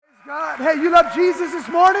God. Hey, you love Jesus this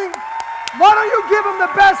morning? Why don't you give him the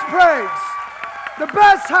best praise? The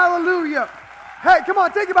best hallelujah. Hey, come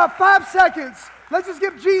on, take about 5 seconds. Let's just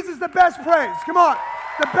give Jesus the best praise. Come on.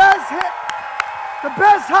 The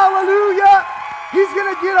best hallelujah he's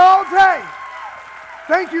going to get all day.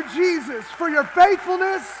 Thank you, Jesus, for your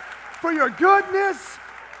faithfulness, for your goodness.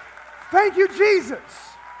 Thank you, Jesus.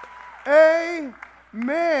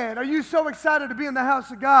 Amen. Are you so excited to be in the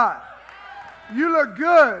house of God? You look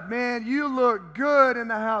good, man. You look good in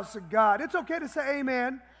the house of God. It's okay to say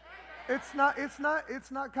amen. It's not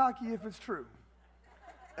cocky if it's true.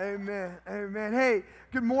 Amen. Amen. Hey,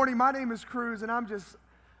 good morning. My name is Cruz, and I'm just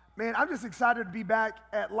excited to be back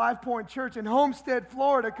at Life Point Church in Homestead,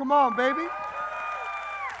 Florida. Come on, baby.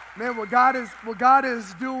 Man, what God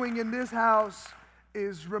is doing in this house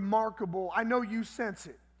is remarkable. I know you sense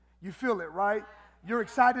it. You feel it, right? You're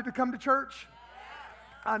excited to come to church?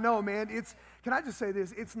 I know, man. Can I just say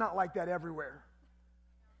this? It's not like that everywhere.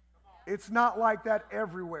 It's not like that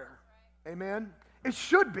everywhere. Amen? It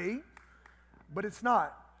should be, but it's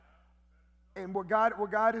not. And what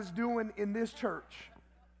God is doing in this church,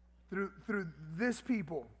 through this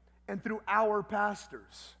people, and through our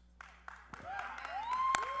pastors.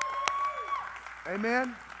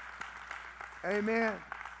 Amen? Amen.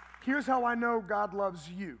 Here's how I know God loves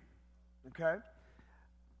you, okay?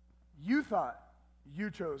 You thought you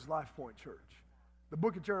chose Life Point Church. The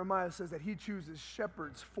book of Jeremiah says that he chooses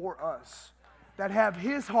shepherds for us that have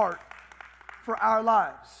his heart for our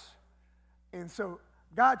lives. And so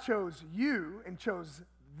God chose you and chose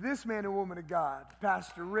this man and woman of God,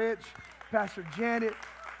 Pastor Rich, Pastor Janet,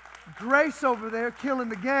 Grace over there killing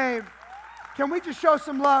the game. Can we just show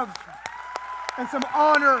some love and some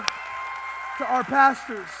honor to our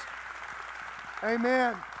pastors?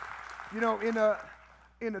 Amen. You know,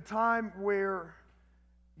 in a time where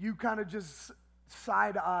you kind of just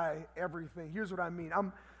side-eye everything. Here's what I mean.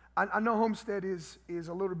 I know Homestead is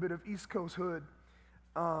a little bit of East Coast hood.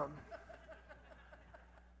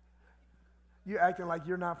 You acting like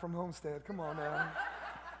you're not from Homestead. Come on now.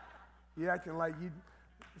 You acting like you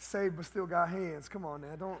saved but still got hands. Come on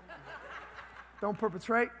now. Don't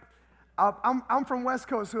perpetrate. I'm from West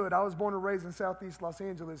Coast hood. I was born and raised in Southeast Los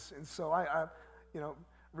Angeles, and so I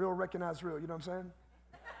real recognize real. You know what I'm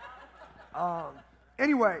saying?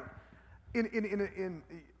 Anyway,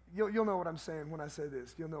 you'll know what I'm saying when I say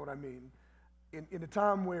this. You'll know what I mean. In a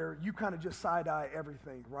time where you kind of just side-eye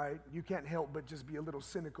everything, right? You can't help but just be a little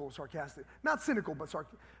cynical, sarcastic. Not cynical,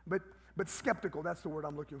 but skeptical. That's the word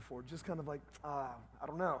I'm looking for. Just kind of like, I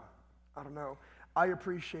don't know. I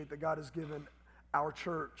appreciate that God has given our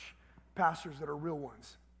church pastors that are real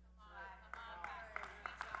ones.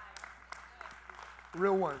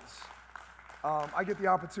 Real ones. I get the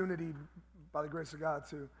opportunity, by the grace of God,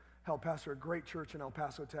 to help pastor a great church in El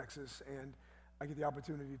Paso, Texas, and I get the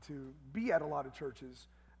opportunity to be at a lot of churches,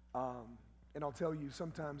 and I'll tell you,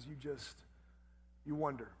 sometimes you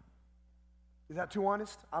wonder. Is that too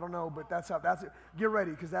honest? I don't know, but that's it. Get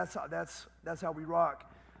ready, because that's how we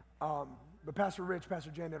rock. But Pastor Rich,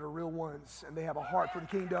 Pastor Janet are real ones, and they have a heart for the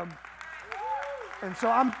kingdom. And so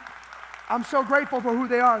I'm so grateful for who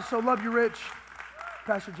they are. So love you, Rich.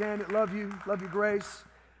 Pastor Janet, love you, Grace.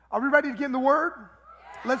 Are we ready to get in the Word?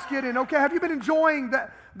 Let's get in. Okay, have you been enjoying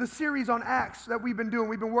the series on Acts that we've been doing?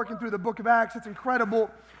 We've been working through the book of Acts. It's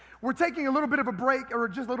incredible. We're taking a little bit of a break, or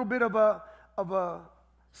just a little bit of a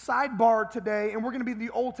sidebar today, and we're going to be in the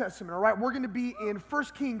Old Testament, all right? We're going to be in 1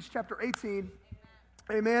 Kings chapter 18.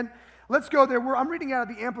 Amen. Let's go there. I'm reading out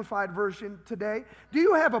of the Amplified Version today. Do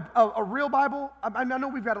you have a real Bible? I know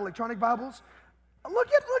we've got electronic Bibles. Look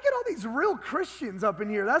at all these real Christians up in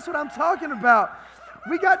here. That's what I'm talking about.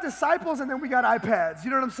 We got disciples, and then we got iPads. You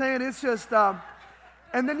know what I'm saying? It's just,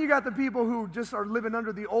 and then you got the people who just are living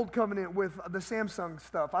under the old covenant with the Samsung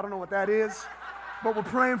stuff. I don't know what that is, but we're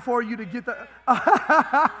praying for you to get the.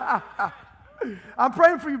 I'm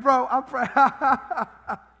praying for you, bro. I'm praying.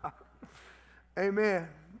 Amen.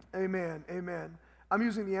 Amen. Amen. I'm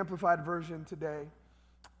using the Amplified Version today.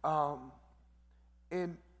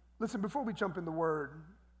 And listen, before we jump in the Word,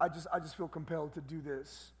 I just feel compelled to do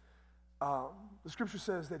this. The Scripture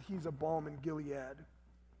says that He's a balm in Gilead.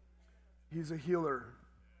 He's a healer.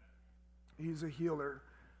 He's a healer.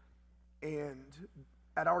 And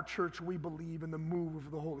at our church, we believe in the move of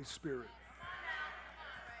the Holy Spirit.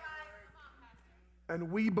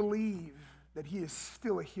 And we believe that He is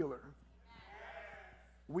still a healer.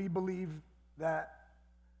 We believe that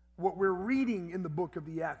what we're reading in the book of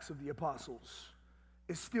the Acts of the Apostles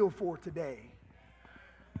is still for today.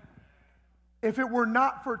 If it were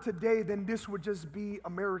not for today, then this would just be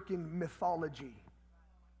American mythology.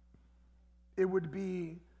 It would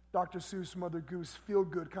be Dr. Seuss, Mother Goose,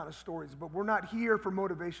 feel-good kind of stories, but we're not here for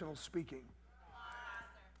motivational speaking.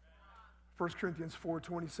 1 Corinthians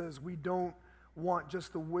 4:20 says, we don't want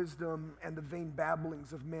just the wisdom and the vain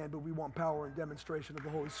babblings of man, but we want power and demonstration of the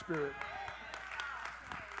Holy Spirit.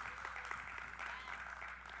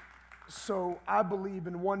 So I believe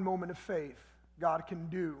in one moment of faith, God can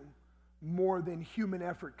do more than human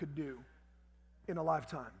effort could do in a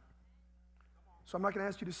lifetime. So I'm not going to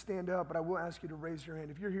ask you to stand up, but I will ask you to raise your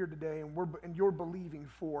hand. If you're here today and you're believing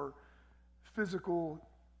for physical,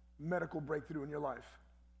 medical breakthrough in your life,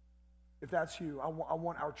 if that's you, I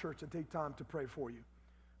want our church to take time to pray for you.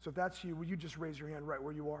 So if that's you, will you just raise your hand right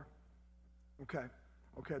where you are?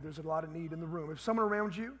 Okay, there's a lot of need in the room. If someone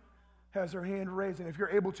around you has their hand raised, and if you're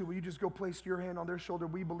able to, will you just go place your hand on their shoulder?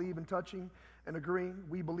 We believe in touching and agreeing.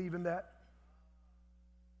 We believe in that.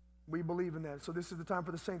 We believe in that. So this is the time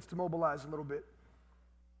for the saints to mobilize a little bit.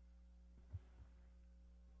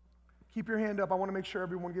 Keep your hand up. I want to make sure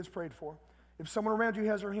everyone gets prayed for. If someone around you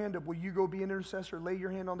has their hand up, will you go be an intercessor, lay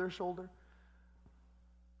your hand on their shoulder?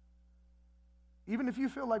 Even if you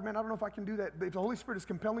feel like, man, I don't know if I can do that. If the Holy Spirit is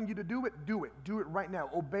compelling you to do it, do it. Do it right now.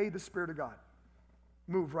 Obey the Spirit of God.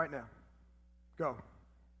 Move right now. Go.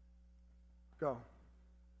 Go.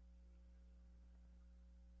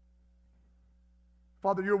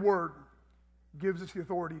 Father, your word gives us the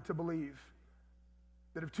authority to believe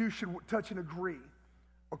that if two should touch and agree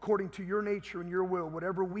according to your nature and your will,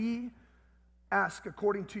 whatever we ask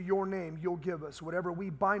according to your name, you'll give us. Whatever we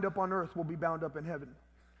bind up on earth will be bound up in heaven.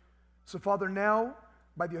 So, Father, now,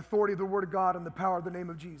 by the authority of the word of God and the power of the name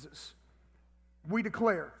of Jesus, we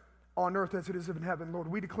declare on earth as it is in heaven, Lord.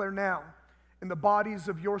 We declare now in the bodies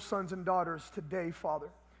of your sons and daughters today, Father,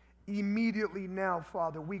 immediately now,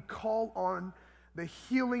 Father, we call on the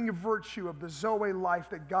healing virtue of the Zoe life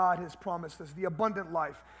that God has promised us, the abundant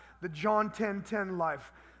life, the John 10:10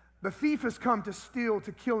 life. The thief has come to steal,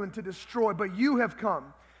 to kill, and to destroy, but you have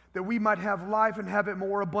come that we might have life and have it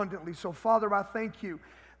more abundantly. So, Father, I thank you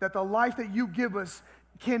that the life that you give us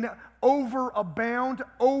can overabound,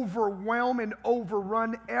 overwhelm, and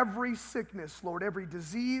overrun every sickness, Lord, every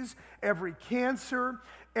disease, every cancer,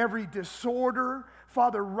 every disorder.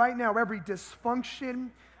 Father, right now, every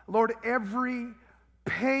dysfunction, Lord, every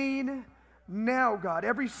pain now, God,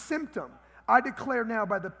 every symptom, I declare now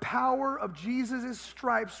by the power of Jesus'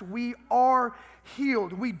 stripes, we are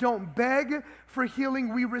healed. We don't beg for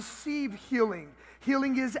healing, we receive healing.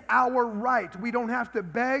 Healing is our right. We don't have to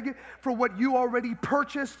beg for what you already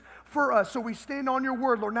purchased for us. So we stand on your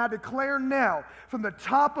word, Lord. Now declare now, from the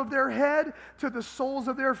top of their head to the soles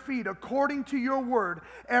of their feet, according to your word,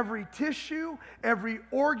 every tissue, every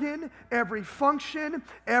organ, every function,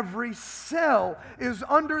 every cell is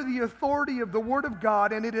under the authority of the word of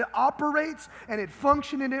God, and it operates and it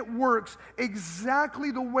functions and it works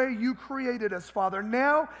exactly the way you created us, Father.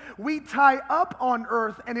 Now we tie up on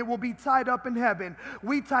earth and it will be tied up in heaven.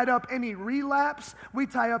 We tied up any relapse. We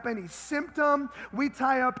tie up any symptom. We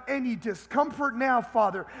tie up any discomfort now,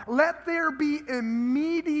 Father. Let there be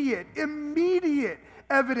immediate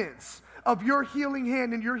evidence of your healing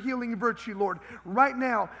hand and your healing virtue, Lord. Right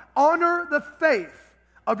now, honor the faith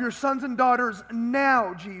of your sons and daughters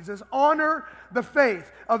now, Jesus. Honor the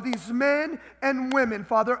faith of these men and women,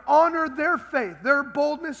 Father. Honor their faith, their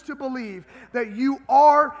boldness to believe that you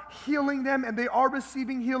are healing them and they are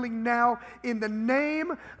receiving healing now in the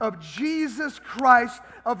name of Jesus Christ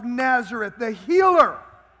of Nazareth, the healer.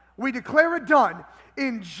 We declare it done.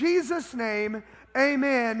 In Jesus' name,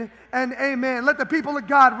 amen and amen. Let the people of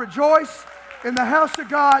God rejoice in the house of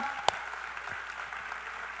God.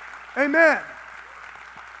 Amen.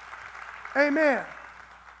 Amen.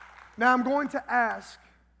 Now I'm going to ask,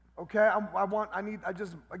 okay, we're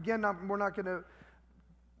not going to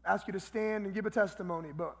ask you to stand and give a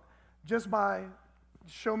testimony, but just by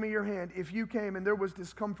show me your hand. If you came and there was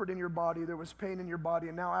discomfort in your body, there was pain in your body,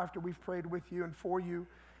 and now after we've prayed with you and for you,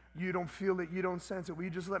 you don't feel it, you don't sense it, will you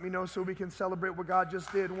just let me know so we can celebrate what God just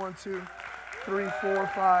did? 1, 2, 3, 4,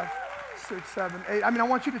 5, 6, 7, 8. I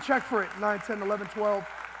want you to check for it. 9, 10, 11, 12,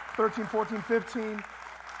 13, 14, 15.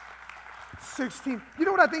 16. You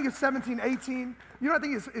know what I think is 17, 18? You know what I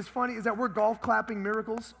think is funny is that we're golf clapping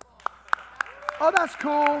miracles. Oh, that's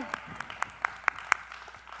cool.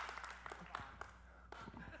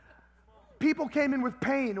 People came in with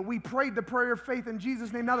pain, and we prayed the prayer of faith in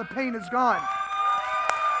Jesus' name. Now the pain is gone.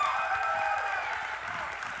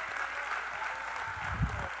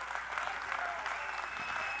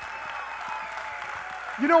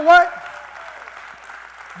 You know what?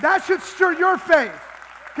 That should stir your faith.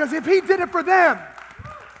 Because if he did it for them,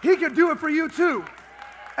 he could do it for you too.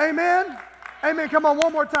 Amen? Amen. Come on,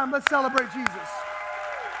 one more time. Let's celebrate Jesus.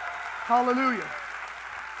 Hallelujah.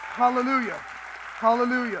 Hallelujah.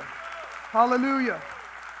 Hallelujah. Hallelujah.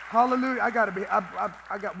 Hallelujah. I gotta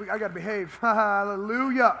behave.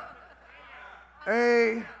 Hallelujah.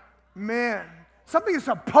 Amen. Something is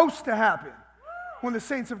supposed to happen when the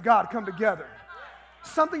saints of God come together.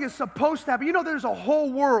 Something is supposed to happen. You know, there's a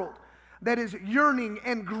whole world that is yearning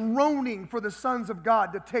and groaning for the sons of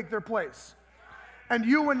God to take their place. And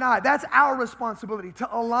you and I, that's our responsibility,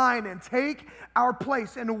 to align and take our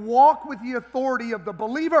place and walk with the authority of the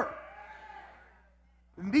believer.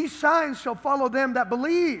 And these signs shall follow them that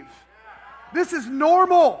believe. This is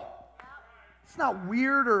normal. It's not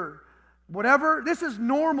weird or whatever. This is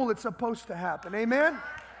normal. It's supposed to happen. Amen?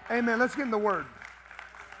 Amen. Let's get in the Word.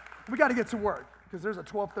 We got to get to work because there's a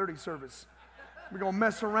 12:30 service. We're going to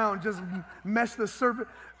mess around, just mess the service.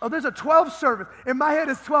 Oh, there's a 12 service. In my head,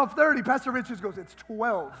 it's 12:30. Pastor Richards goes, it's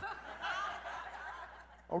 12.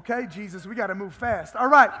 Okay, Jesus, we got to move fast. All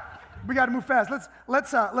right, we got to move fast.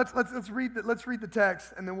 Let's read the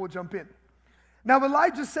text, and then we'll jump in. Now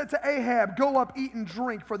Elijah said to Ahab, "Go up, eat and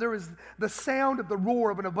drink, for there is the sound of the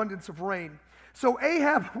roar of an abundance of rain." So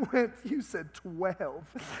Ahab went, you said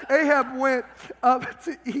 12. Ahab went up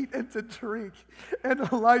to eat and to drink. And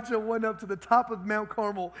Elijah went up to the top of Mount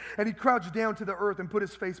Carmel, and he crouched down to the earth and put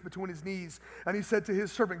his face between his knees. And he said to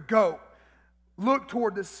his servant, "Go, look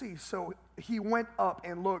toward the sea." So he went up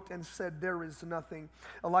and looked and said, "There is nothing."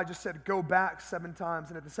 Elijah said, "Go back 7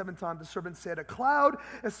 times. And at the 7th time, the servant said, "A cloud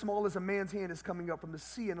as small as a man's hand is coming up from the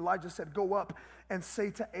sea." And Elijah said, "Go up and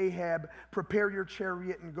say to Ahab, prepare your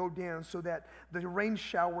chariot and go down so that the rain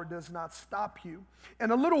shower does not stop you."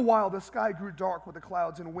 In a little while, the sky grew dark with the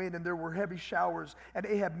clouds and wind, and there were heavy showers. And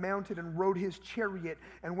Ahab mounted and rode his chariot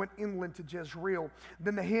and went inland to Jezreel.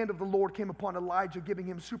 Then the hand of the Lord came upon Elijah, giving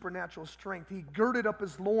him supernatural strength. He girded up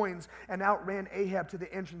his loins and outran Ahab to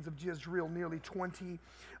the entrance of Jezreel, nearly 20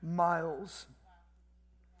 miles.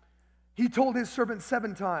 He told his servant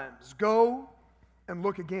 7 times, "Go and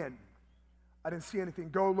look again." I didn't see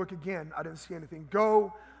anything. "Go look again." I didn't see anything.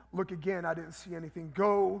 "Go look again." I didn't see anything.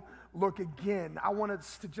 "Go look again." I want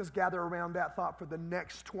us to just gather around that thought for the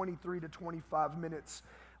next 23 to 25 minutes.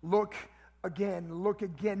 Look again, look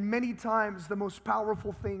again. Many times the most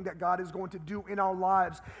powerful thing that God is going to do in our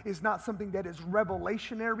lives is not something that is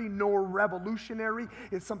revelationary nor revolutionary.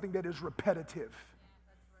 It's something that is repetitive.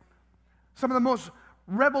 Some of the most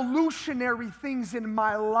revolutionary things in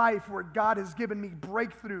my life where God has given me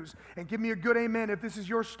breakthroughs, and give me a good amen if this is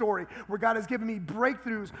your story, where God has given me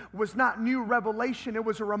breakthroughs was not new revelation. It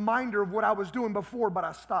was a reminder of what I was doing before, but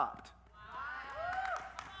I stopped.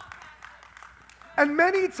 And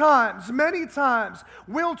many times,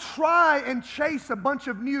 we'll try and chase a bunch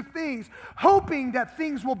of new things, hoping that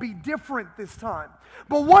things will be different this time.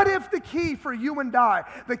 But what if the key for you and I,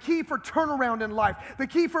 the key for turnaround in life, the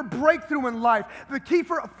key for breakthrough in life, the key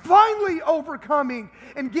for finally overcoming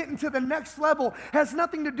and getting to the next level has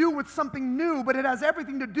nothing to do with something new, but it has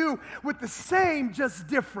everything to do with the same, just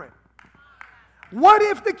different? What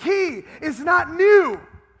if the key is not new?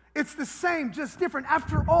 It's the same, just different.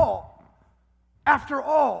 After all,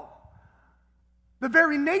 the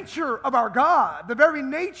very nature of our God, the very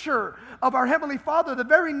nature of our Heavenly Father, the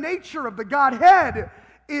very nature of the Godhead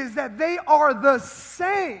is that they are the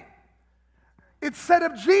same. It's said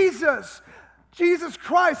of Jesus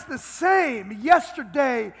Christ, the same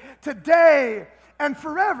yesterday, today, and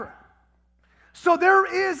forever. So there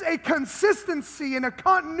is a consistency and a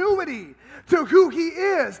continuity to who He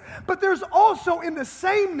is. But there's also, in the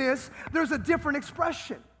sameness, there's a different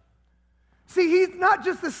expression. See, He's not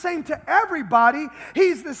just the same to everybody.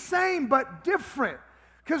 He's the same but different.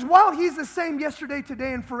 Because while He's the same yesterday,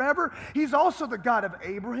 today, and forever, He's also the God of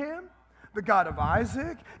Abraham, the God of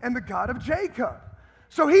Isaac, and the God of Jacob.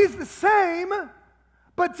 So He's the same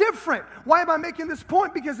but different. Why am I making this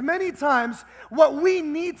point? Because many times what we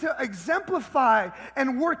need to exemplify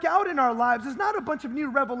and work out in our lives is not a bunch of new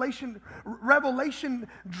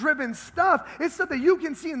revelation-driven stuff. It's stuff that you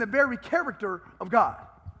can see in the very character of God,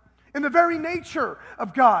 in the very nature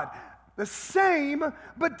of God. The same,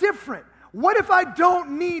 but different. What if I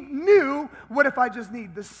don't need new? What if I just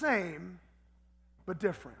need the same, but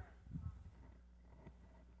different?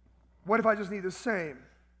 What if I just need the same,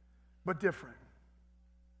 but different?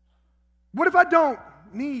 What if I don't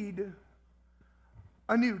need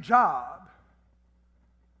a new job?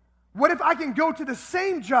 What if I can go to the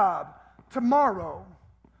same job tomorrow,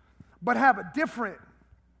 but have a different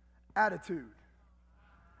attitude?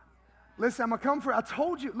 Listen, I'm going to come for, I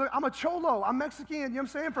told you, look, I'm a Cholo. I'm Mexican, you know what I'm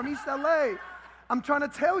saying, from East LA. I'm trying to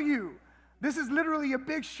tell you, this is literally a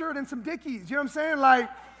big shirt and some Dickies, you know what I'm saying? Like,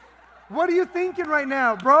 What are you thinking right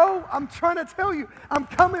now, bro? I'm trying to tell you. I'm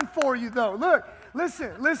coming for you, though. Look,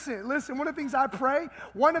 listen. One of the things I pray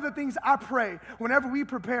whenever we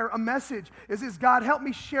prepare a message is God, help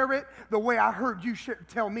me share it the way I heard you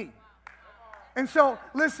tell me. And so,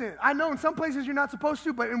 listen, I know in some places you're not supposed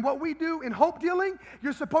to, but in what we do in hope dealing,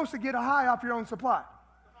 you're supposed to get a high off your own supply.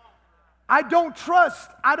 I don't trust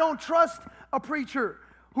a preacher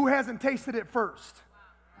who hasn't tasted it first,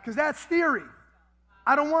 because that's theory.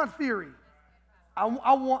 I don't want theory. I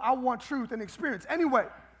want truth and experience. Anyway,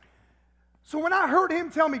 so when I heard him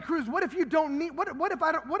tell me, Cruz, what if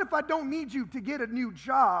I don't need you to get a new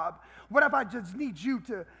job? What if I just need you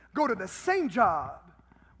to go to the same job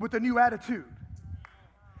with a new attitude?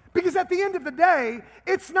 Because at the end of the day,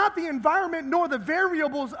 it's not the environment nor the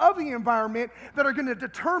variables of the environment that are going to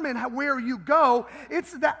determine where you go.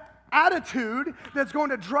 It's the attitude that's going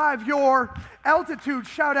to drive your altitude.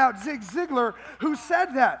 Shout out Zig Ziglar, who said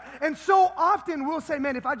that. And so often we'll say,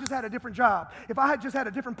 man, if I just had a different job, if I had just had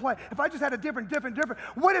a different play, if I just had a different.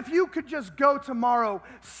 What if you could just go tomorrow,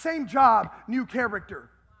 same job, new character?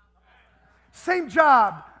 Same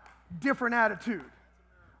job, different attitude.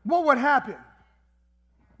 What would happen?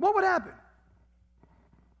 What would happen?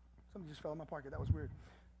 Something just fell in my pocket. That was weird.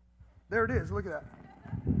 There it is. Look at that.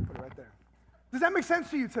 Put it right there. Does that make sense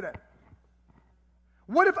to you today?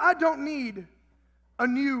 What if I don't need a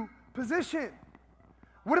new position?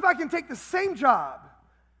 What if I can take the same job,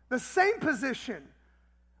 the same position,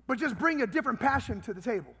 but just bring a different passion to the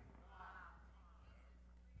table?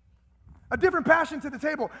 A different passion to the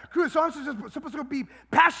table. So I'm just supposed to be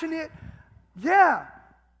passionate? Yeah.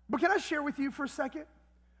 But can I share with you for a second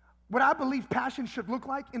what I believe passion should look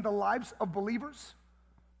like in the lives of believers?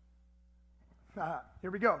 Here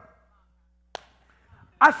we go.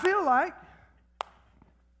 I feel like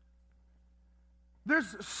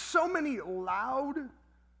there's so many loud,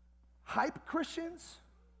 hype Christians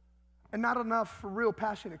and not enough for real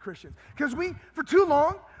passionate Christians. Because for too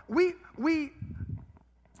long, we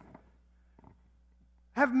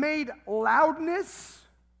have made loudness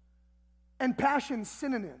and passion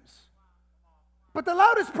synonyms. But the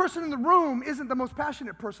loudest person in the room isn't the most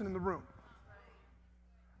passionate person in the room.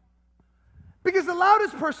 Because the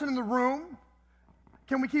loudest person in the room,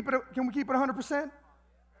 can we keep it 100%?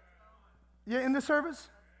 Yeah, in this service?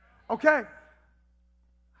 Okay.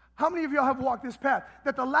 How many of y'all have walked this path?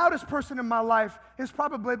 That the loudest person in my life has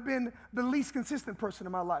probably been the least consistent person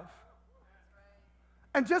in my life.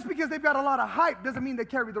 And just because they've got a lot of hype doesn't mean they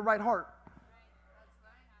carry the right heart.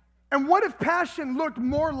 And what if passion looked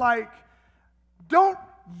more like, don't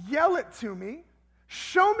yell it to me.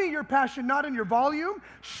 Show me your passion, not in your volume.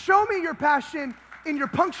 Show me your passion in your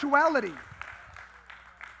punctuality.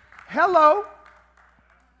 Hello.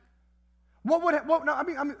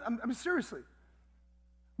 Seriously.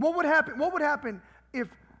 What would happen? What would happen if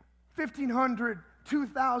 1,500,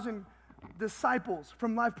 2,000 disciples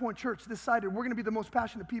from Life Point Church decided we're going to be the most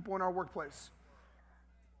passionate people in our workplace?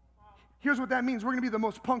 Here's what that means. We're going to be the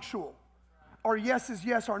most punctual. Our yes is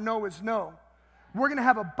yes, our no is no. We're going to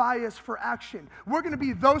have a bias for action. We're going to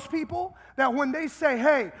be those people that when they say,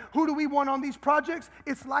 hey, who do we want on these projects?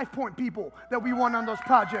 It's Life Point people that we want on those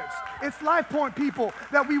projects. It's Life Point people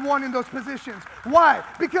that we want in those positions. Why?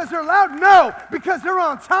 Because they're loud? No, because they're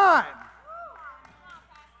on time.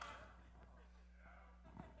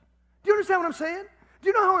 Do you understand what I'm saying? Do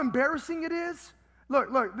you know how embarrassing it is? Look,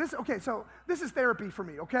 so this is therapy for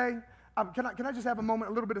me, okay? Can I just have a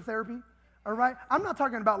moment, a little bit of therapy? All right? I'm not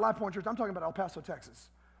talking about Life Point Church. I'm talking about El Paso, Texas.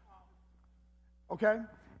 Okay?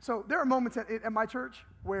 So there are moments at my church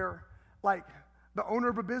where, like, the owner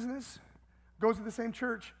of a business goes to the same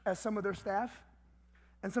church as some of their staff.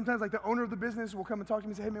 And sometimes, like, the owner of the business will come and talk to me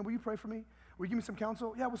and say, hey, man, will you pray for me? Will you give me some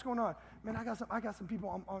counsel? Yeah, what's going on? Man, I got some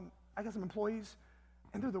people I got some employees,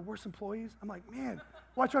 and they're the worst employees. I'm like, man,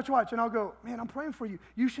 watch. And I'll go, man, I'm praying for you.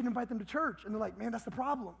 You should invite them to church. And they're like, man, that's the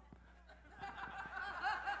problem.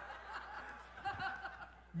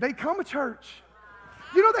 They come to church.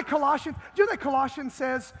 You know that Colossians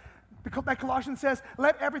says,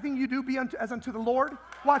 let everything you do be as unto the Lord?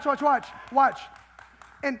 Watch.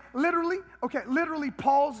 And literally,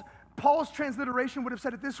 Paul's transliteration would have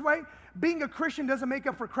said it this way: being a Christian doesn't make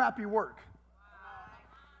up for crappy work.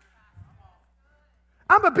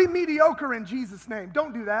 I'm going to be mediocre in Jesus' name.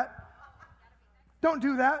 Don't do that. Don't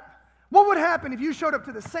do that. What would happen if you showed up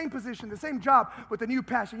to the same position, the same job with a new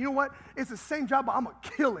passion? You know what? It's the same job, but I'm going to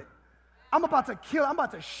kill it. I'm about to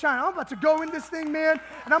shine. I'm about to go in this thing, man,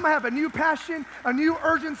 and I'm going to have a new passion, a new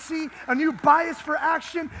urgency, a new bias for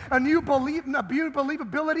action, a new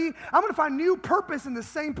believability. I'm going to find new purpose in the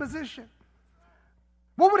same position.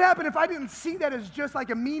 What would happen if I didn't see that as just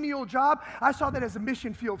like a menial job? I saw that as a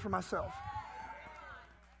mission field for myself.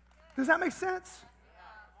 Does that make sense?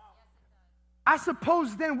 I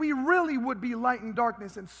suppose then we really would be light in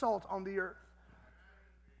darkness and salt on the earth.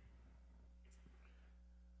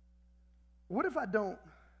 What if I don't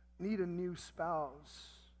need a new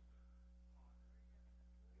spouse?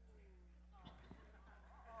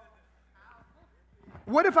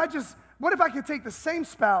 What if I could take the same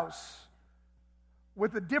spouse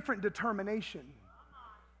with a different determination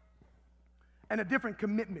and a different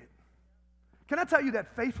commitment? Can I tell you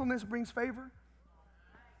that faithfulness brings favor?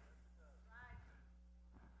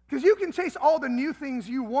 Because you can chase all the new things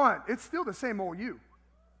you want. It's still the same old you.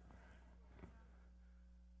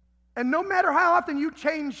 And no matter how often you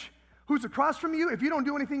change who's across from you, if you don't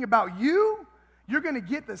do anything about you, you're going to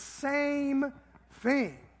get the same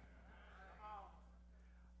thing.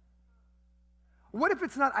 What if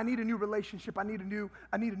it's not, I need a new relationship, I need a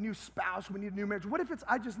new spouse, we need a new marriage? What if it's,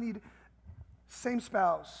 I just need same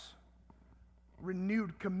spouse,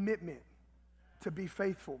 renewed commitment to be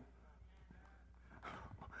faithful?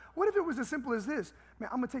 What if it was as simple as this? Man,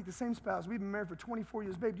 I'm going to take the same spouse. We've been married for 24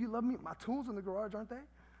 years. Babe, do you love me? My tools in the garage, aren't they?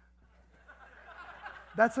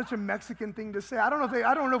 That's such a Mexican thing to say. I don't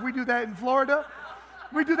know if we do that in Florida.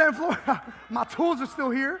 We do that in Florida. My tools are still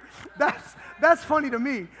here. That's funny to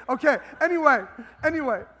me. Okay. Anyway.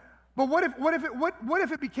 But what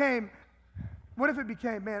if it became,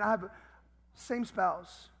 man, I have a same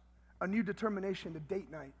spouse, a new determination to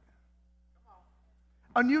date night,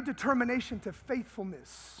 a new determination to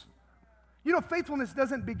faithfulness. You know, faithfulness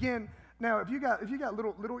doesn't begin. Now, if you got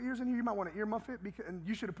little ears in here, you might want to earmuff it, and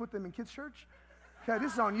you should have put them in kids' church. Okay,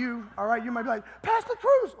 this is on you, all right? You might be like, Pastor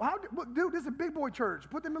Cruz, dude, this is a big boy church.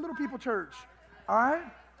 Put them in little people church, all right?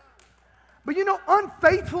 But you know,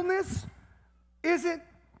 unfaithfulness isn't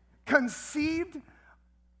conceived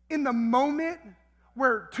in the moment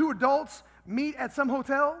where two adults meet at some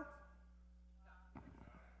hotel.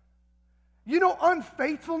 You know,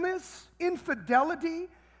 unfaithfulness, infidelity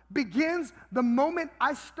begins the moment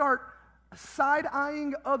I start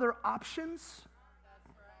side-eyeing other options.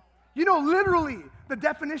 You know, literally, the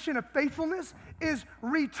definition of faithfulness is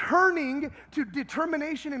returning to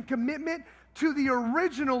determination and commitment to the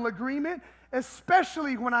original agreement,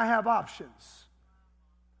 especially when I have options.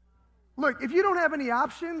 Look, if you don't have any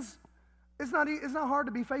options, it's not hard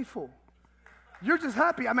to be faithful. You're just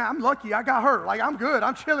happy. I mean, I'm lucky. I got her. Like, I'm good.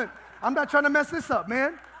 I'm chilling. I'm not trying to mess this up,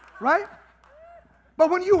 man. Right? But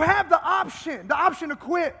when you have the option to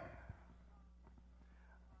quit,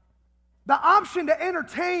 the option to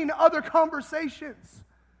entertain other conversations.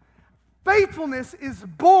 Faithfulness is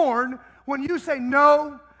born when you say,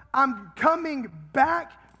 no, I'm coming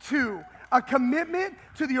back to a commitment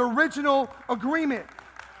to the original agreement.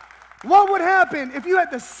 What would happen if you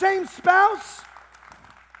had the same spouse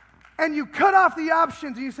and you cut off the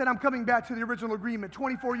options and you said, I'm coming back to the original agreement?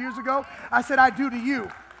 24 years ago, I said, I do to you.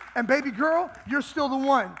 And baby girl, you're still the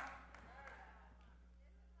one.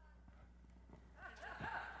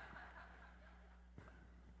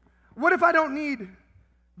 What if I don't need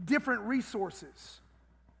different resources?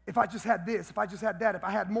 If I just had this, if I just had that, if I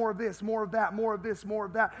had more of this, more of that, more of this, more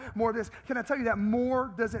of that, more of this. Can I tell you that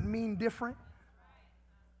more doesn't mean different?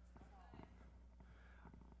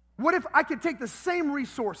 What if I could take the same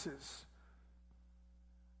resources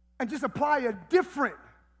and just apply a different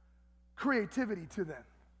creativity to them?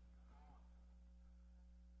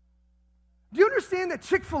 Do you understand that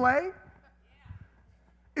Chick-fil-A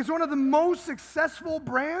is one of the most successful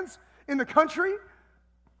brands in the country?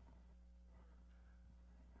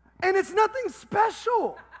 And it's nothing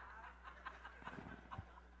special.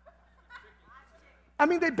 I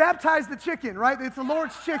mean, they baptized the chicken, right? It's the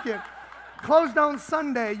Lord's chicken. Closed on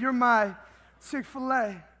Sunday, you're my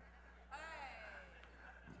Chick-fil-A.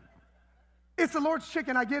 It's the Lord's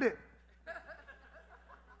chicken, I get it.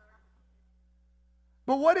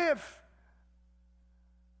 But what if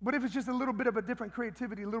it's just a little bit of a different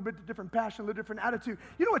creativity, a little bit different passion, a little different attitude?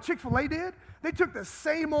 You know what Chick-fil-A did? They took the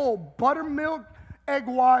same old buttermilk, egg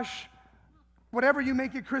wash, whatever you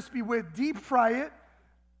make it crispy with, deep fry it.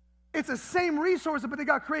 It's the same resource, but they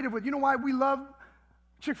got creative with. You know why we love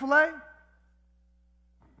Chick-fil-A?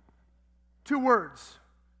 2 words.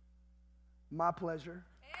 My pleasure.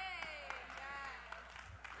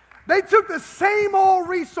 They took the same old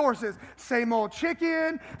resources, same old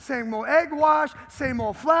chicken, same old egg wash, same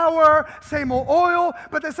old flour, same old oil,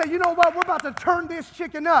 but they say, you know what, we're about to turn this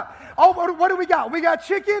chicken up. Oh, what do we got? We got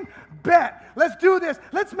chicken? Bet. Let's do this.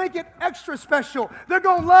 Let's make it extra special. They're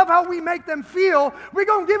going to love how we make them feel. We're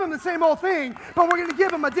going to give them the same old thing, but we're going to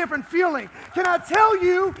give them a different feeling. Can I tell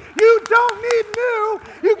you, you don't need new.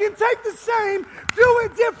 You can take the same, do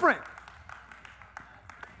it different.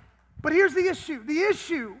 But here's the issue.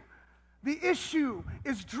 The issue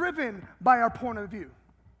is driven by our point of view.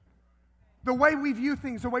 The way we view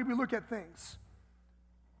things, the way we look at things.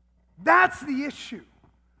 That's the issue.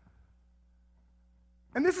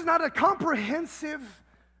 And this is not a comprehensive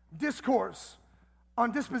discourse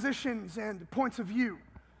on dispositions and points of view.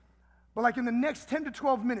 But like in the next 10 to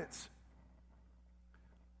 12 minutes,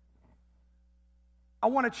 I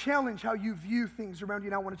want to challenge how you view things around you,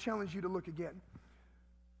 and I want to challenge you to look again.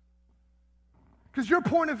 Because your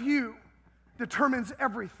point of view determines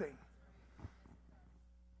everything.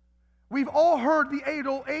 We've all heard the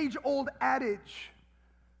age-old adage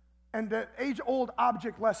and the age-old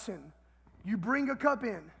object lesson. You bring a cup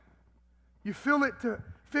in, you fill it to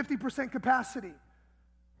 50% capacity.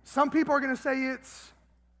 Some people are going to say it's,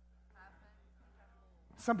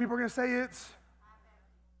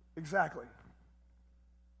 exactly.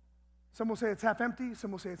 Some will say it's half empty,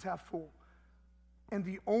 some will say it's half full. And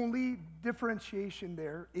the only differentiation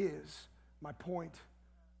there is my point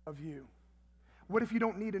of view. What if you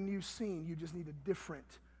don't need a new scene, you just need a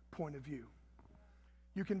different point of view?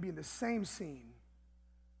 You can be in the same scene,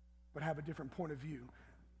 but have a different point of view.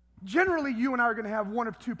 Generally, you and I are going to have one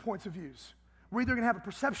of two points of views. We're either going to have a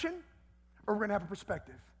perception or we're going to have a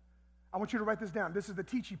perspective. I want you to write this down. This is the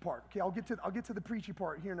teachy part. Okay, I'll get to the preachy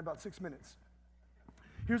part here in about 6 minutes.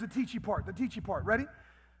 Here's the teachy part. Ready?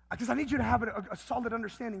 Because I need you to have a solid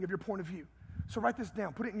understanding of your point of view. So write this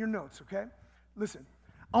down. Put it in your notes, okay? Listen.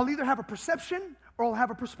 I'll either have a perception or I'll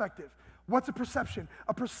have a perspective. What's a perception?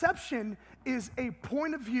 A perception is a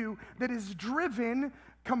point of view that is driven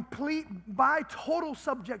complete by total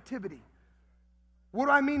subjectivity. What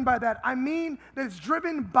do I mean by that? I mean that it's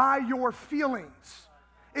driven by your feelings.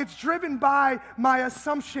 It's driven by my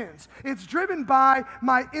assumptions. It's driven by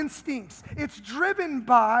my instincts. It's driven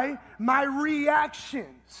by my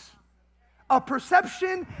reactions. A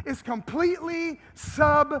perception is completely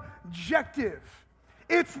subjective.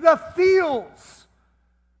 It's the feels.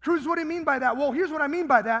 Cruz, what do you mean by that? Well, here's what I mean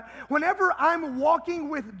by that. Whenever I'm walking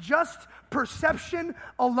with just perception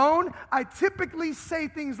alone, I typically say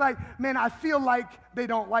things like, man, I feel like they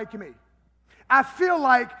don't like me. I feel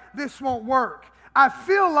like this won't work. I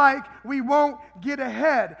feel like we won't get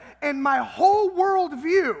ahead. And my whole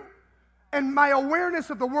worldview and my awareness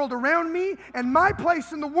of the world around me and my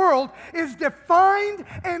place in the world is defined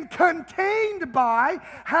and contained by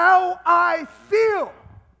how I feel.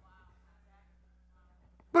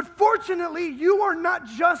 But fortunately, you are not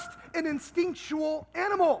just an instinctual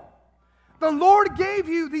animal. The Lord gave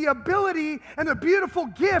you the ability and the beautiful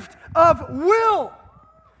gift of will.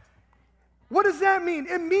 What does that mean?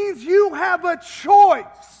 It means you have a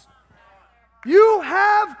choice. You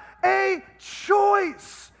have a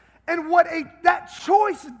choice. And what that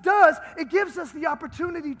choice does, it gives us the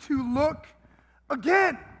opportunity to look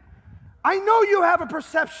again. I know you have a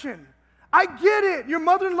perception. I get it. Your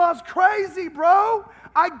mother-in-law's crazy, bro.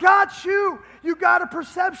 I got you. You got a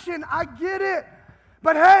perception. I get it.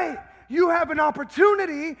 But hey, you have an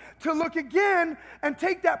opportunity to look again and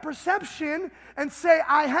take that perception and say,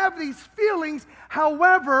 I have these feelings.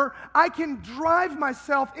 However, I can drive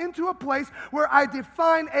myself into a place where I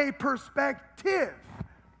define a perspective.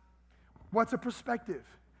 What's a perspective?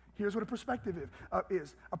 Here's what a perspective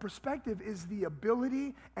is. A perspective is the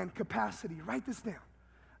ability and capacity. Write this down.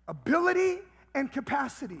 Ability and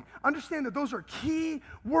capacity. Understand that those are key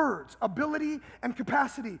words. Ability and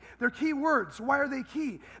capacity. They're key words. Why are they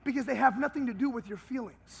key? Because they have nothing to do with your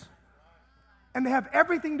feelings. And they have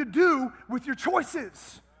everything to do with your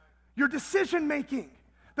choices, your decision making,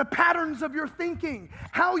 the patterns of your thinking,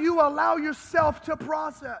 how you allow yourself to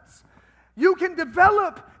process. You can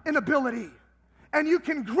develop an ability and you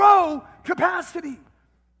can grow capacity.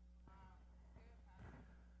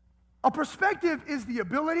 A perspective is the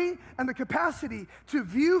ability and the capacity to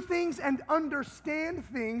view things and understand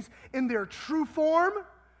things in their true form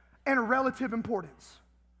and relative importance.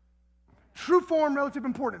 True form, relative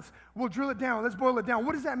importance. We'll drill it down. Let's boil it down.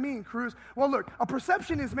 What does that mean, Cruz? Well, look, a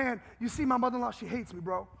perception is, man, you see my mother-in-law, she hates me,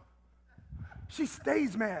 bro. She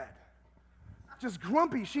stays mad. Just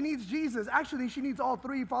grumpy. She needs Jesus. Actually, she needs all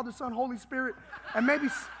three, Father, Son, Holy Spirit, and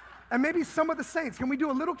maybe some of the saints. Can we do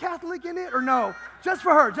a little Catholic in it or no? Just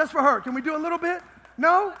for her. Can we do a little bit?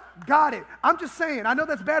 No? Got it. I'm just saying, I know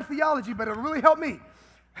that's bad theology, but it'll really help me.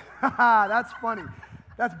 That's funny.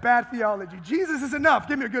 That's bad theology. Jesus is enough.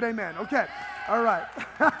 Give me a good amen. Okay. All right.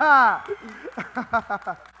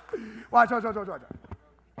 Watch.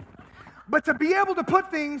 But to be able to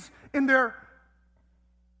put things in their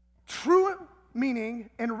true meaning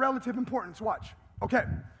and relative importance. Watch. Okay.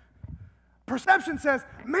 Perception says,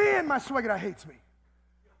 man, my suegra hates me.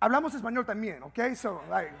 Hablamos español también, okay? So,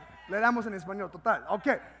 like, le damos en español total.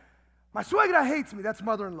 Okay. My suegra hates me. That's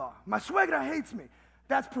mother-in-law. My suegra hates me.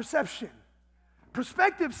 That's perception.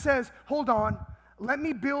 Perspective says, hold on, let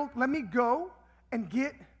me go and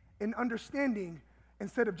get an understanding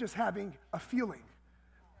instead of just having a feeling.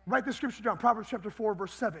 Write the scripture down, Proverbs chapter 4,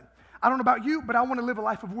 verse 7. I don't know about you, but I want to live a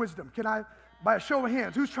life of wisdom. Can I, by a show of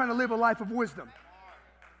hands, who's trying to live a life of wisdom?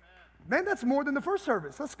 Man, that's more than the first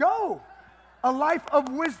service. Let's go. A life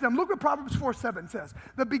of wisdom. Look what Proverbs 4, 7 says.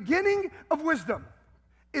 The beginning of wisdom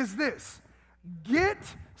is this. Get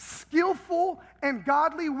skillful and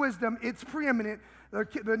godly wisdom. It's preeminent.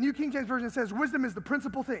 The New King James Version says wisdom is the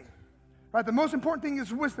principal thing. Right? The most important thing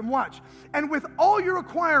is wisdom. Watch. And with all you're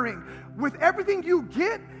acquiring, with everything you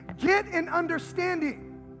get an understanding.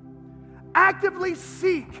 Actively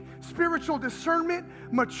seek spiritual discernment,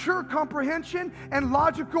 mature comprehension, and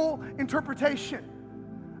logical interpretation.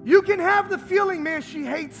 You can have the feeling, man, she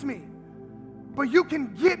hates me, but you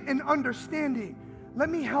can get an understanding. Let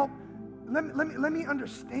me help. Let me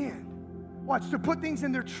understand. Watch, to put things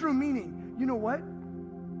in their true meaning. You know what?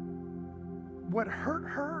 What hurt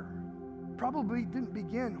her probably didn't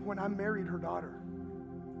begin when I married her daughter.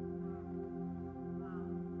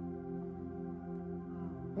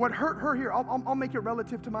 What hurt her here, I'll make it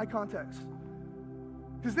relative to my context.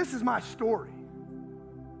 Because this is my story.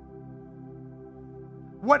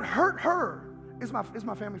 What hurt her is my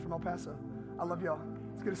family from El Paso. I love y'all.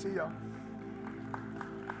 It's good to see y'all.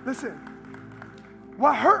 Listen,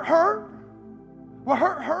 what hurt her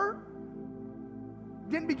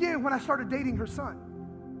didn't begin when I started dating her son.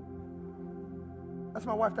 That's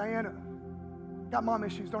my wife, Diana. Got mom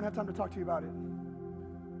issues, don't have time to talk to you about it.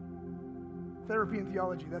 Therapy and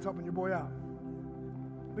theology, that's helping your boy out.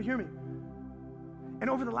 But hear me. And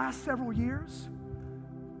over the last several years,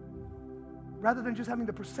 rather than just having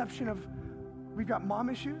the perception of we've got mom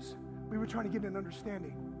issues, we were trying to get an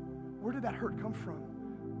understanding. Where did that hurt come from?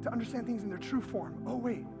 To understand things in their true form. Oh,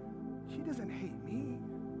 wait, she doesn't hate me.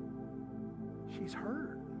 She's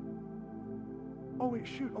hurt. Oh, wait,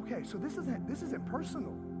 shoot. Okay, so this isn't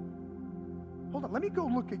personal. Hold on, let me go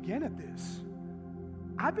look again at this.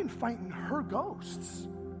 I've been fighting her ghosts.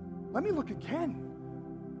 Let me look again.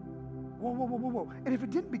 Whoa. And if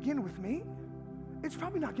it didn't begin with me, it's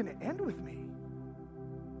probably not going to end with me.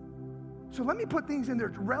 So let me put things in their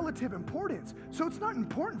relative importance. So it's not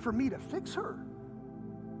important for me to fix her.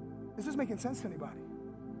 Is this making sense to anybody?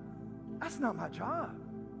 That's not my job.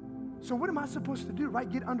 So what am I supposed to do, right?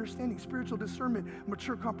 Get understanding, spiritual discernment,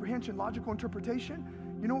 mature comprehension, logical interpretation.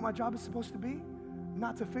 You know what my job is supposed to be?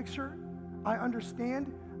 Not to fix her. I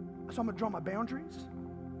understand, so I'm going to draw my boundaries.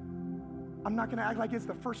 I'm not going to act like it's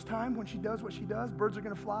the first time when she does what she does. Birds are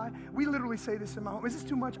going to fly. We literally say this in my home. Is this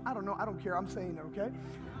too much? I don't know. I don't care. I'm saying it, okay?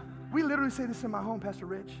 We literally say this in my home, Pastor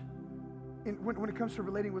Rich, when it comes to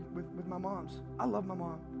relating with my moms. I love my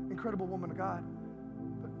mom. Incredible woman of God.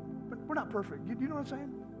 But we're not perfect. You know what I'm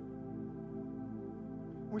saying?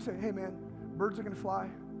 We say, hey, man, birds are going to fly.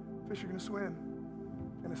 Fish are going to swim.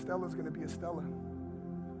 And Estella's going to be Estella.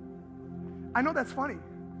 I know that's funny,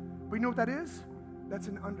 but you know what that is? That's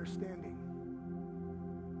an understanding.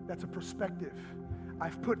 That's a perspective.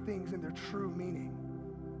 I've put things in their true meaning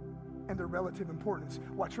and their relative importance.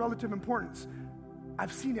 Watch, relative importance.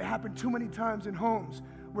 I've seen it happen too many times in homes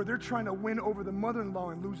where they're trying to win over the mother-in-law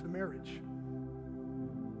and lose the marriage.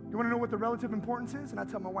 You want to know what the relative importance is? And I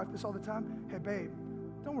tell my wife this all the time. Hey, babe,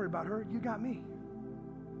 don't worry about her. You got me.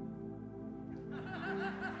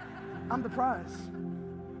 I'm the prize.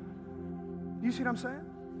 You see what I'm saying?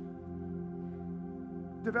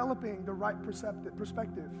 Developing the right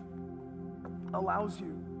perspective allows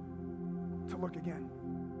you to look again.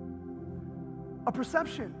 A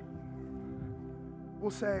perception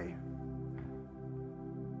will say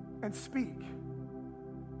and speak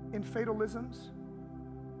in fatalisms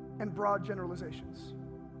and broad generalizations.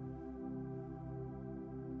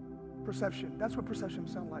 Perception, that's what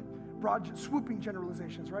perceptions sound like. Broad, swooping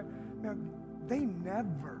generalizations, right? Now,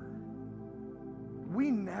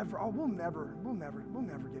 we'll never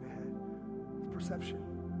get ahead with perception.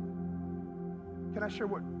 Can I share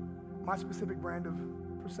what my specific brand of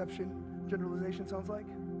perception generalization sounds like?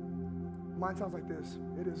 Mine sounds like this.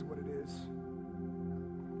 It is what it is.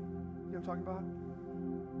 You know what I'm talking about?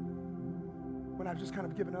 when I've just kind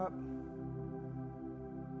of given up.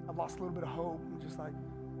 I've lost a little bit of hope. I'm just like,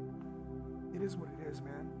 it is what it is,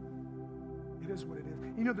 man. It is what it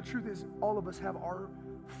is. You know, the truth is, all of us have our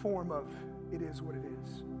form of it is what it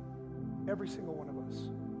is. Every single one of us.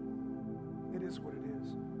 It is what it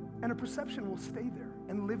is. And a perception will stay there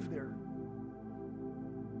and live there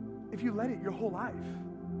if you let it your whole life.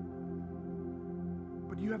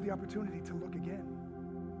 But you have the opportunity to look again.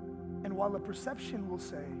 And while a perception will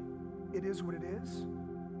say, it is what it is,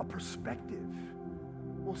 a perspective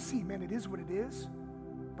will see, man, it is what it is,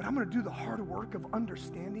 but I'm going to do the hard work of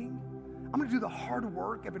understanding. I'm going to do the hard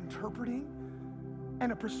work of interpreting.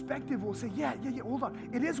 And a perspective will say, yeah, hold on.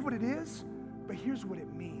 It is what it is, but here's what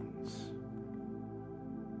it means.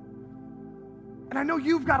 And I know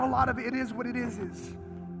you've got a lot of it is what it is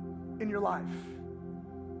in your life.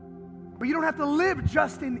 But you don't have to live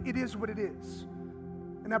just in it is what it is.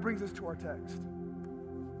 And that brings us to our text.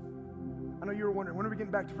 I know you were wondering, when are we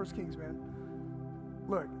getting back to 1 Kings, man?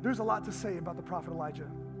 Look, there's a lot to say about the prophet Elijah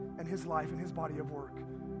and his life and his body of work.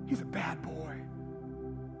 He's a bad boy.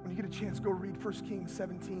 When you get a chance, go read 1 Kings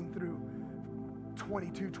 17 through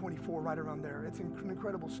 22, 24, right around there. It's an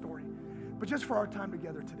incredible story. But just for our time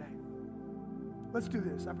together today, let's do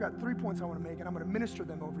this. I've got 3 points I want to make, and I'm going to minister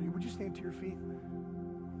them over you. Would you stand to your feet?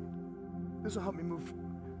 This will help me move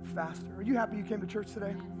faster. Are you happy you came to church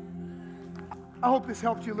today? I hope this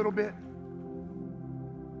helped you a little bit.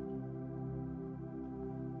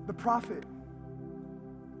 The prophet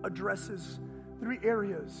addresses 3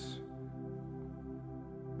 areas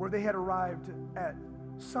where they had arrived at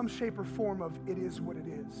some shape or form of it is what it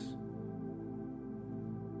is.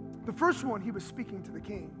 The first one, he was speaking to the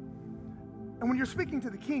king. And when you're speaking to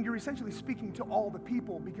the king, you're essentially speaking to all the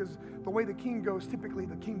people, because the way the king goes, typically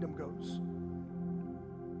the kingdom goes.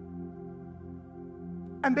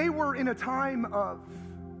 And they were in a time of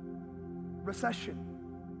recession,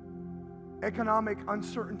 economic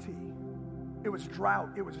uncertainty. It was drought,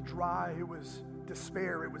 it was dry, it was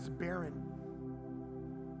despair, it was barren.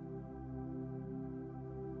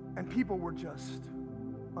 And people were just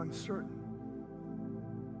uncertain.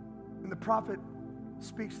 And the prophet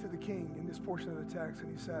speaks to the king in this portion of the text,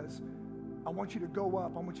 and he says, I want you to go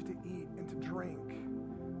up, I want you to eat and to drink,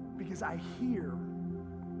 because I hear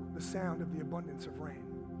the sound of the abundance of rain.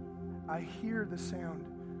 I hear the sound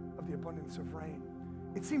of the abundance of rain.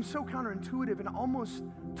 It seems so counterintuitive and almost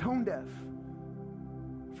tone deaf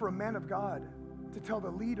for a man of God to tell the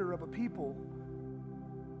leader of a people,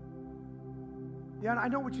 yeah, I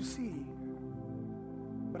know what you see,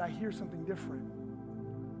 but I hear something different.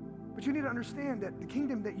 But you need to understand that the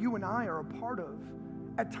kingdom that you and I are a part of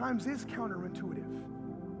at times is counterintuitive.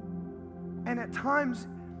 And at times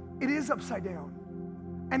it is upside down.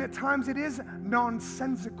 And at times it is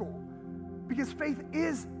nonsensical. Because faith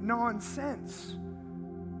is nonsense.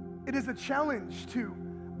 It is a challenge to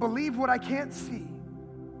believe what I can't see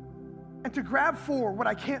and to grab for what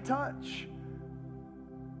I can't touch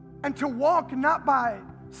and to walk not by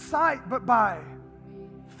sight but by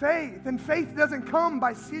faith. And faith doesn't come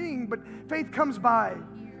by seeing, but faith comes by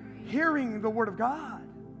hearing the word of God.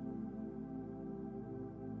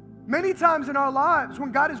 Many times in our lives,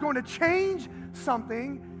 when God is going to change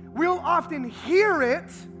something, we'll often hear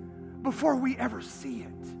it before we ever see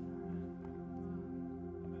it.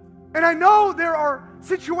 And I know there are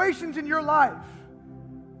situations in your life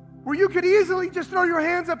where you could easily just throw your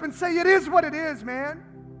hands up and say, it is what it is, man.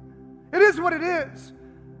 It is what it is.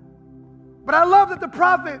 But I love that the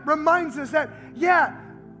prophet reminds us that, yeah,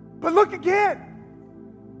 but look again.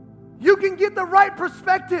 You can get the right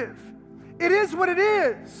perspective. It is what it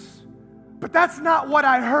is. But that's not what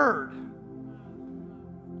I heard.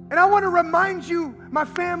 And I want to remind you, my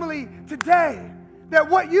family, today, that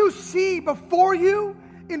what you see before you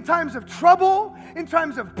in times of trouble, in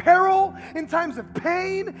times of peril, in times of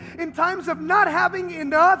pain, in times of not having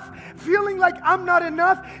enough, feeling like I'm not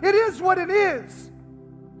enough, it is what it is.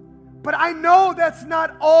 But I know that's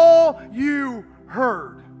not all you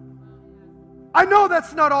heard. I know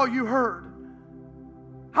that's not all you heard.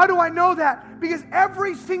 How do I know that? Because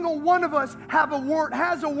every single one of us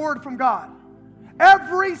has a word from God.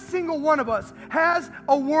 Every single one of us has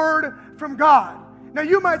a word from God. Now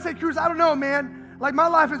you might say, Cruz, I don't know, man. Like my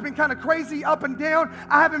life has been kind of crazy, up and down.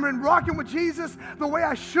 I haven't been rocking with Jesus the way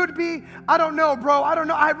I should be. I don't know, bro. I don't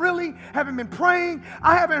know. I really haven't been praying.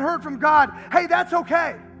 I haven't heard from God. Hey, that's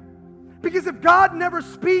okay. Because if God never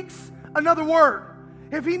speaks another word,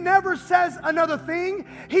 if he never says another thing,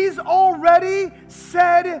 he's already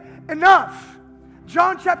said enough.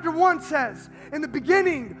 John chapter 1 says, in the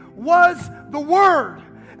beginning was the Word,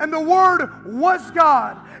 and the Word was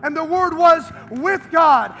God, and the Word was with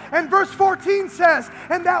God. And verse 14 says,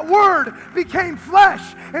 and that Word became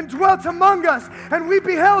flesh and dwelt among us, and we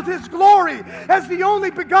beheld His glory as the only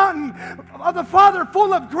begotten of the Father,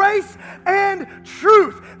 full of grace and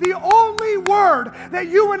truth. The only Word that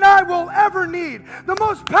you and I will ever need, the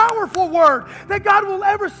most powerful Word that God will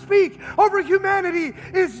ever speak over humanity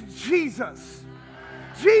is Jesus.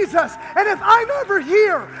 Jesus. And if I never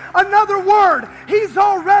hear another word, He's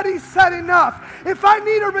already said enough. If I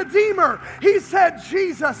need a redeemer, He said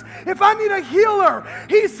Jesus. If I need a healer,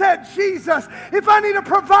 He said Jesus. If I need a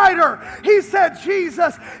provider, He said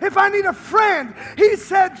Jesus. If I need a friend, He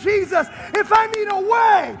said Jesus. If I need a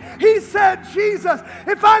way, He said Jesus.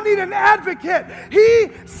 If I need an advocate,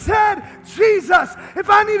 He said Jesus. If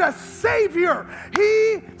I need a Savior,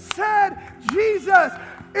 He said Jesus.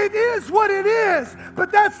 It is what it is, but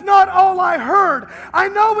that's not all I heard. I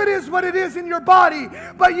know it is what it is in your body,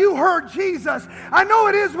 but you heard Jesus. I know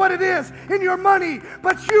it is what it is in your money,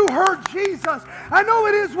 but you heard Jesus. I know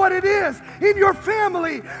it is what it is in your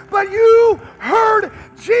family, but you heard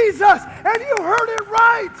Jesus, and you heard it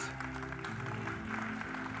right.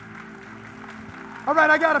 All right,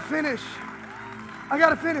 I got to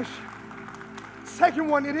finish. Second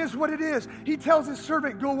one, it is what it is. He tells his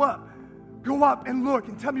servant, go up and look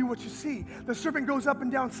and tell me what you see. The servant goes up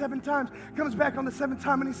and down 7 times, comes back on the 7th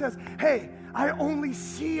time, and he says, hey, I only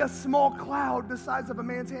see a small cloud the size of a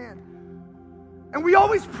man's hand. And we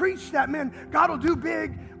always preach that, man, God will do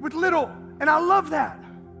big with little. And I love that.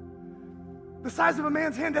 The size of a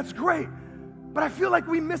man's hand, that's great. But I feel like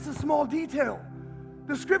we miss a small detail.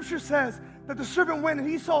 The scripture says that the servant went and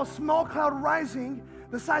he saw a small cloud rising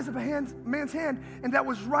the size of a man's hand, and that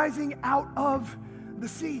was rising out of the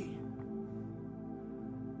sea.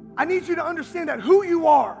 I need you to understand that who you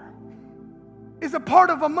are is a part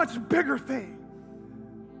of a much bigger thing.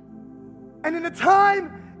 And in a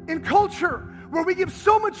time in culture where we give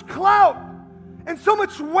so much clout and so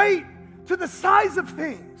much weight to the size of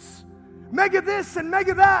things, mega this and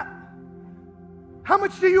mega that, how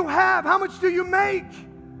much do you have? How much do you make?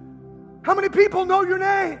 How many people know your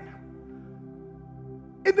name?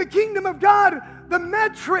 In the kingdom of God, the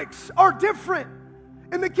metrics are different.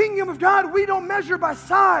 In the kingdom of God, we don't measure by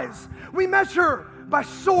size. We measure by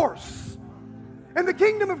source. In the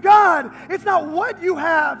kingdom of God, it's not what you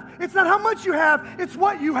have. It's not how much you have. It's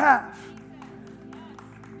what you have.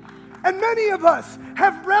 And many of us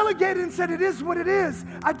have relegated and said, it is what it is.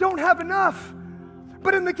 I don't have enough.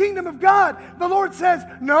 But in the kingdom of God, the Lord says,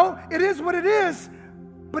 no, it is what it is,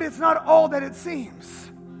 but it's not all that it seems.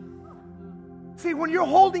 See, when you're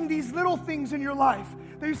holding these little things in your life,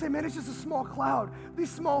 that you say, man, it's just a small cloud.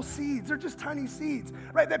 These small seeds, they're just tiny seeds,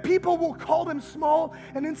 right? That people will call them small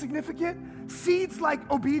and insignificant. Seeds like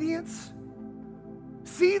obedience.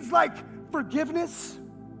 Seeds like forgiveness.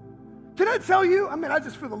 Can I tell you, I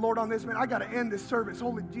just feel the Lord on this, man. I got to end this service.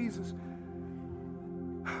 Holy Jesus.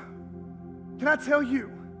 Can I tell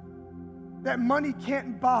you that money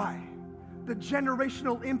can't buy the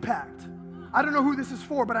generational impact? I don't know who this is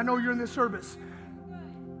for, but I know you're in this service.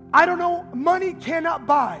 I don't know, money cannot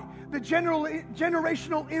buy the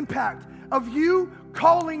generational impact of you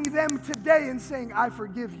calling them today and saying, I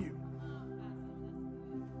forgive you.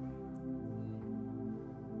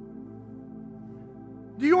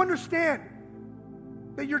 Do you understand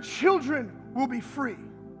that your children will be free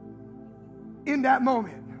in that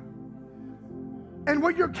moment? And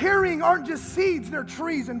what you're carrying aren't just seeds, they're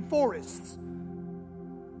trees and forests.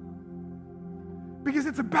 Because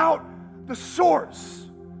it's about the source.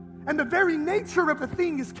 And the very nature of a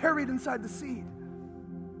thing is carried inside the seed.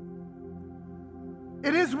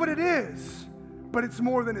 It is what it is, but it's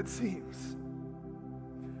more than it seems.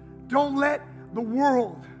 Don't let the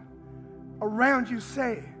world around you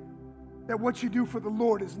say that what you do for the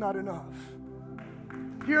Lord is not enough.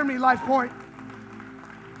 Hear me, Life Point.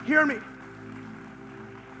 Hear me.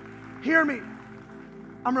 Hear me.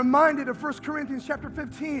 I'm reminded of 1 Corinthians chapter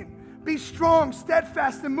 15. Be strong,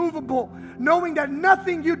 steadfast, immovable, knowing that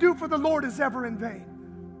nothing you do for the Lord is ever in vain.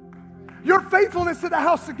 Your faithfulness to the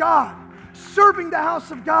house of God, serving the house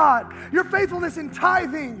of God, your faithfulness in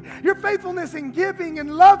tithing, your faithfulness in giving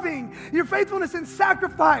and loving, your faithfulness in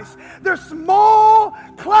sacrifice, they're small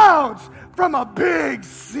clouds from a big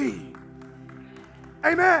sea.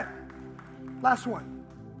 Amen. Last one.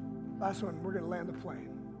 We're going to land the plane.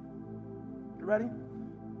 You ready?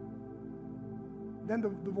 Then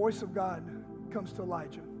the voice of God comes to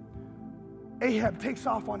Elijah. Ahab takes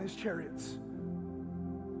off on his chariots.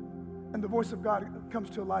 And the voice of God comes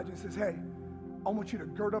to Elijah and says, hey, I want you to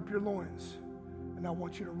gird up your loins and I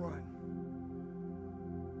want you to run.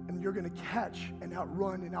 And you're going to catch and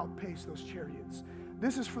outrun and outpace those chariots.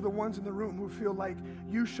 This is for the ones in the room who feel like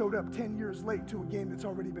you showed up 10 years late to a game that's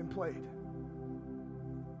already been played.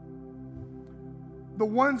 The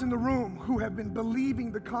ones in the room who have been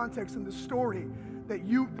believing the context and the story that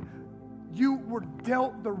you were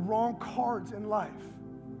dealt the wrong cards in life.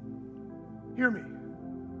 Hear me.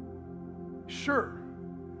 Sure,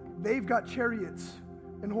 they've got chariots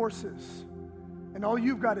and horses, and all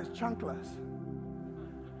you've got is chanclas.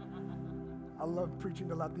 I love preaching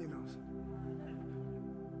to Latinos.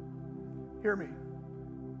 Hear me.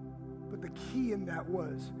 But the key in that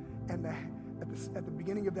was, and at the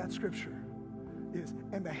beginning of that scripture is,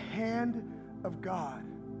 and the hand of God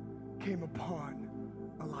came upon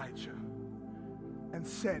Elijah and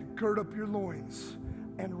said, gird up your loins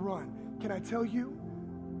and run. Can I tell you?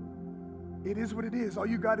 It is what it is. All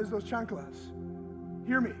you got is those chanclas.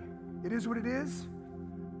 Hear me. It is what it is,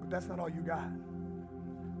 but that's not all you got.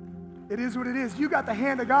 It is what it is. You got the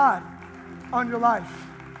hand of God on your life.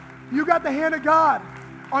 You got the hand of God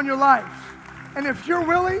on your life. And if you're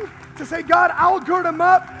willing to say, God, I'll gird them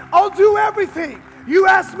up, I'll do everything you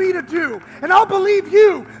asked me to do, and I'll believe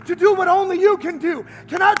you to do what only you can do.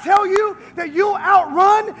 Can I tell you that you'll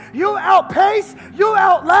outrun, you'll outpace, you'll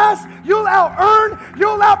outlast, you'll outearn,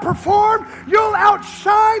 you'll outperform, you'll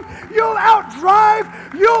outshine, you'll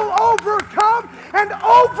outdrive, you'll overcome and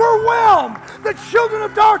overwhelm the children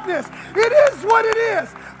of darkness. It is what it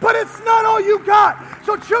is, but it's not all you got.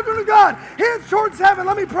 So children of God, hands towards heaven.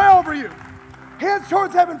 Let me pray over you. Hands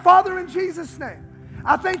towards heaven. Father, in Jesus' name,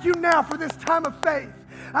 I thank you now for this time of faith.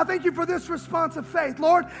 I thank you for this response of faith.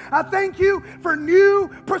 Lord, I thank you for new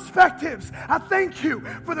perspectives. I thank you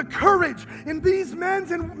for the courage in these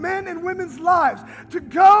men and women's lives to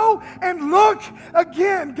go and look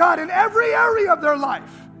again, God, in every area of their life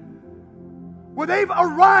where they've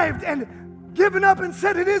arrived and given up and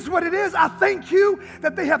said it is what it is. I thank you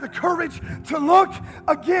that they have the courage to look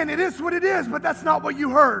again. It is what it is, but that's not what you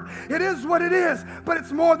heard. It is what it is, but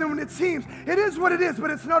it's more than it seems. It is what it is,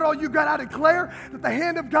 but it's not all you got. I declare that the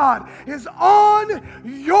hand of God is on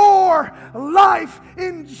your life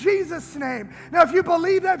in Jesus' name. Now, if you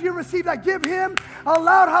believe that, if you receive that, give him a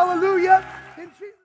loud hallelujah.